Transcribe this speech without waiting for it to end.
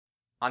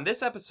On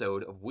this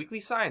episode of Weekly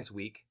Science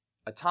Week,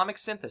 atomic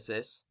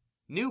synthesis,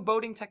 new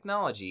boating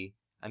technology,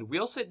 and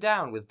we'll sit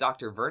down with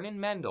Dr. Vernon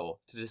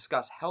Mendel to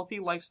discuss healthy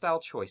lifestyle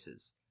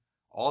choices.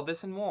 All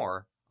this and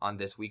more on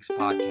this week's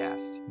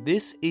podcast.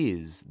 This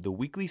is the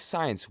Weekly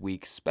Science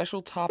Week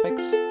Special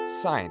Topics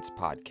Science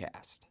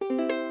Podcast.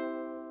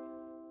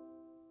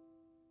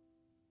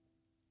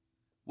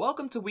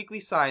 Welcome to Weekly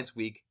Science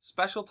Week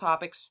Special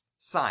Topics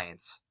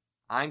Science.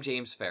 I'm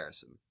James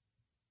Farrison.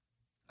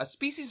 A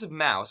species of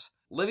mouse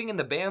living in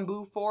the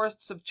bamboo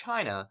forests of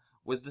China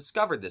was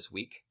discovered this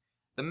week.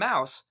 The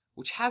mouse,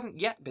 which hasn't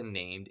yet been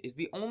named, is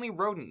the only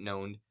rodent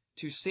known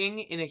to sing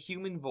in a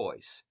human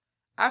voice.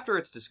 After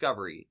its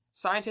discovery,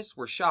 scientists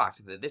were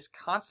shocked that this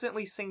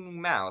constantly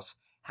singing mouse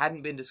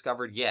hadn't been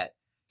discovered yet,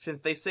 since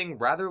they sing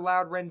rather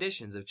loud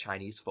renditions of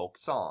Chinese folk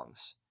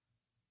songs.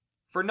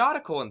 For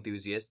nautical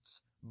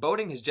enthusiasts,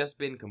 boating has just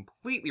been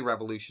completely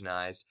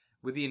revolutionized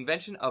with the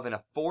invention of an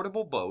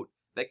affordable boat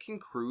that can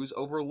cruise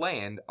over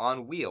land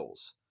on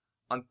wheels.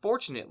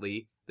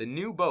 Unfortunately, the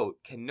new boat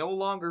can no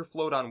longer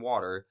float on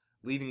water,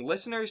 leaving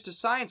listeners to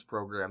science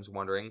programs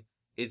wondering,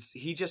 is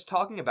he just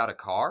talking about a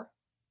car?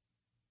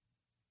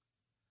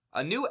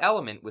 A new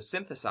element was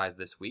synthesized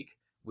this week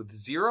with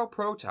 0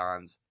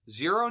 protons,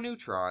 0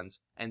 neutrons,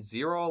 and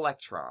 0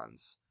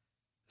 electrons.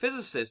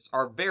 Physicists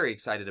are very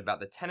excited about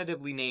the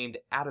tentatively named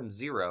Atom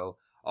Zero,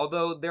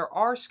 although there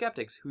are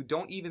skeptics who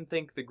don't even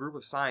think the group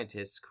of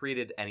scientists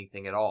created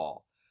anything at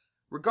all.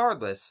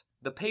 Regardless,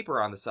 the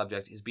paper on the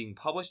subject is being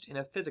published in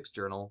a physics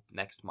journal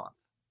next month.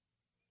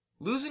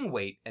 Losing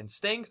weight and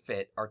staying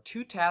fit are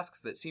two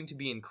tasks that seem to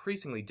be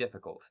increasingly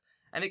difficult,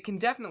 and it can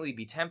definitely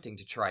be tempting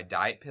to try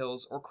diet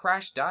pills or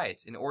crash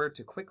diets in order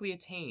to quickly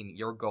attain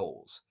your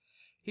goals.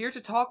 Here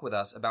to talk with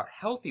us about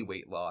healthy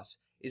weight loss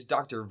is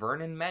Dr.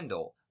 Vernon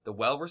Mendel, the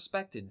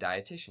well-respected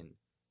dietitian.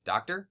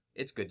 Doctor,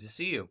 it's good to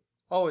see you.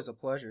 Always a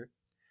pleasure.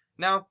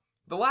 Now,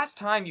 the last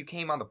time you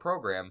came on the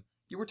program,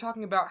 you were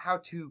talking about how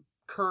to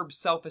curb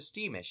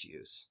self-esteem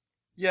issues.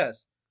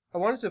 Yes, I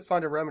wanted to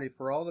find a remedy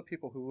for all the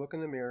people who look in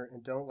the mirror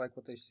and don't like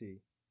what they see.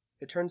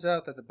 It turns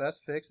out that the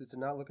best fix is to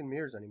not look in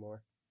mirrors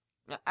anymore.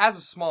 As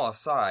a small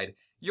aside,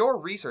 your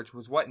research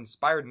was what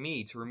inspired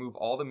me to remove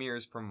all the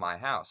mirrors from my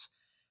house.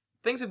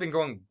 Things have been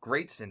going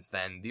great since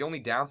then. The only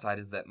downside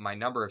is that my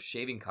number of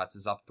shaving cuts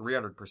is up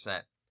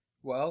 300%.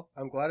 Well,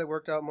 I'm glad it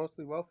worked out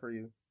mostly well for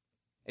you.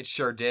 It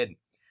sure did.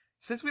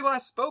 Since we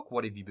last spoke,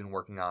 what have you been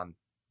working on?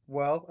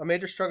 Well, a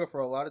major struggle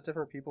for a lot of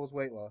different people is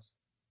weight loss.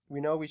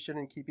 We know we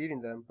shouldn't keep eating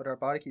them, but our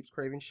body keeps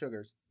craving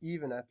sugars,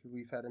 even after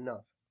we've had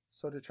enough.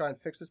 So to try and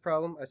fix this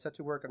problem, I set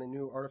to work on a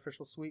new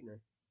artificial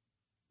sweetener.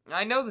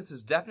 I know this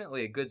is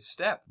definitely a good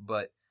step,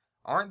 but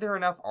aren't there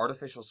enough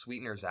artificial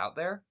sweeteners out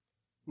there?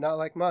 Not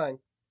like mine.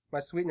 My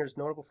sweetener is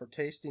notable for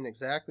tasting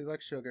exactly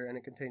like sugar, and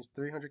it contains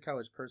 300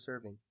 calories per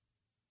serving.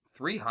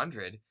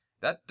 300?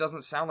 That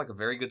doesn't sound like a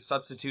very good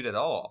substitute at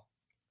all.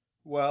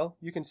 Well,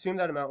 you consume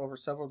that amount over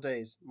several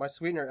days. My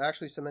sweetener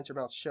actually cements your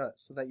mouth shut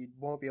so that you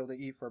won't be able to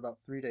eat for about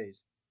 3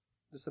 days.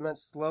 The cement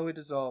slowly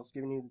dissolves,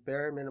 giving you the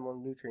bare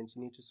minimum nutrients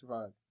you need to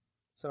survive.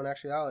 So in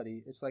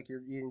actuality, it's like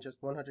you're eating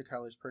just 100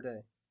 calories per day.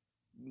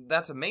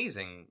 That's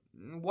amazing.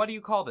 What do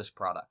you call this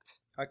product?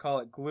 I call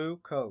it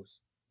glucose.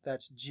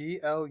 That's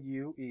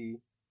Gluecose.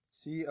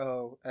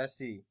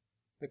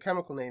 The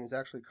chemical name is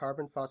actually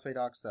carbon phosphate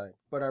oxide,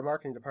 but our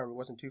marketing department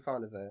wasn't too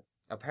fond of that.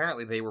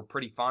 Apparently they were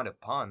pretty fond of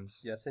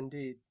puns. Yes,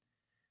 indeed.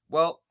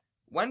 Well,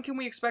 when can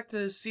we expect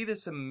to see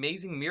this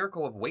amazing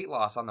miracle of weight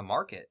loss on the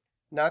market?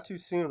 Not too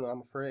soon,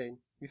 I'm afraid.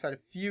 We've had a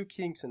few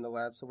kinks in the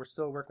lab, so we're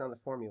still working on the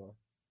formula.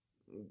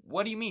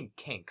 What do you mean,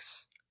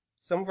 kinks?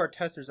 Some of our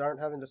testers aren't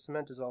having the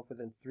cement dissolve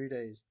within 3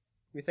 days.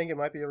 We think it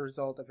might be a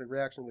result of a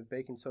reaction with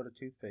baking soda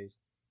toothpaste.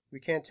 We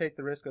can't take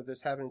the risk of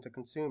this happening to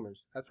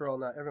consumers. After all,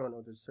 not everyone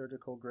owns a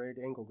surgical-grade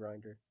angle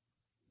grinder.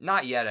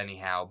 Not yet,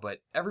 anyhow, but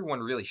everyone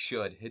really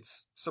should.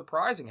 It's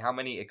surprising how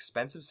many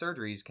expensive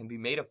surgeries can be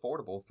made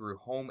affordable through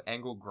home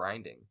angle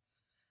grinding.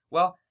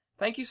 Well,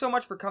 thank you so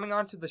much for coming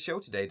on to the show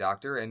today,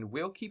 Doctor, and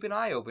we'll keep an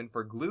eye open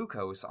for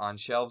glucose on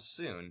shelves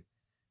soon.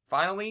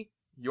 Finally,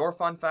 your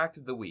fun fact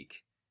of the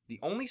week. The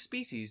only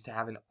species to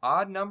have an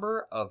odd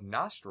number of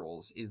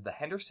nostrils is the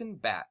Henderson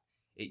bat.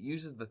 It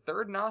uses the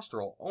third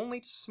nostril only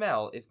to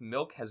smell if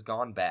milk has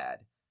gone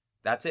bad.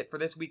 That's it for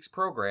this week's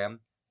program.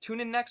 Tune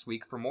in next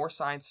week for more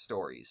science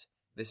stories.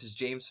 This is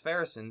James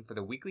Farrison for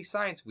the Weekly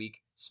Science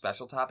Week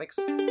Special Topics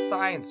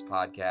Science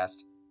Podcast,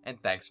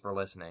 and thanks for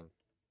listening.